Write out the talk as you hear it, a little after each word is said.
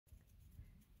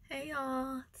Hey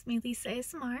y'all, it's me, Lisa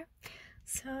ASMR.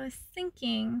 So I was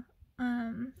thinking,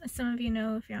 as some of you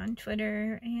know if you're on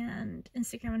Twitter and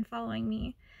Instagram and following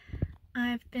me,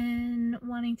 I've been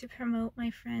wanting to promote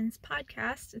my friend's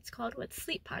podcast. It's called What's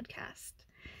Sleep Podcast.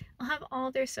 I'll have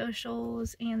all their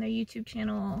socials and their YouTube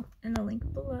channel in the link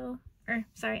below,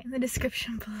 in the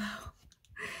description below.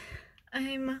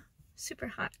 I'm super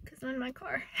hot because I'm in my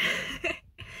car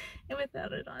and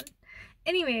without it on.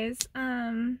 Anyways,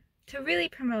 to really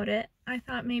promote it, I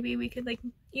thought maybe we could,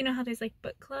 you know how there's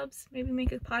book clubs, maybe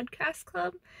make a podcast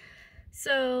club.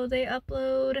 So they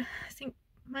upload, I think,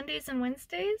 Mondays and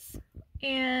Wednesdays,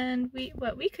 and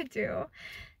what we could do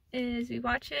is we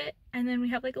watch it and then we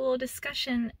have a little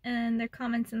discussion and their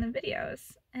comments in the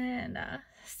videos and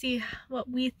see what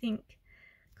we think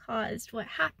caused what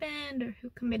happened or who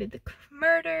committed the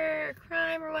murder or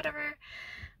crime or whatever.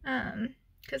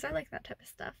 Because I like that type of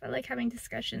stuff. I like having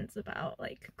discussions about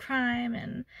crime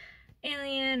and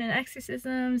alien and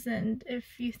exorcisms, and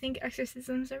if you think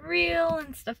exorcisms are real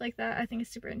and stuff like that, I think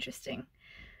it's super interesting.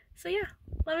 So yeah,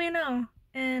 let me know,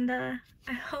 and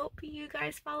I hope you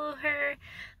guys follow her.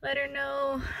 Let her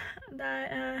know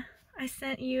that I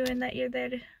sent you and that you're there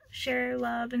to share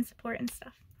love and support and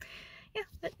stuff. Yeah,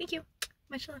 but thank you.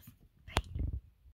 Much love.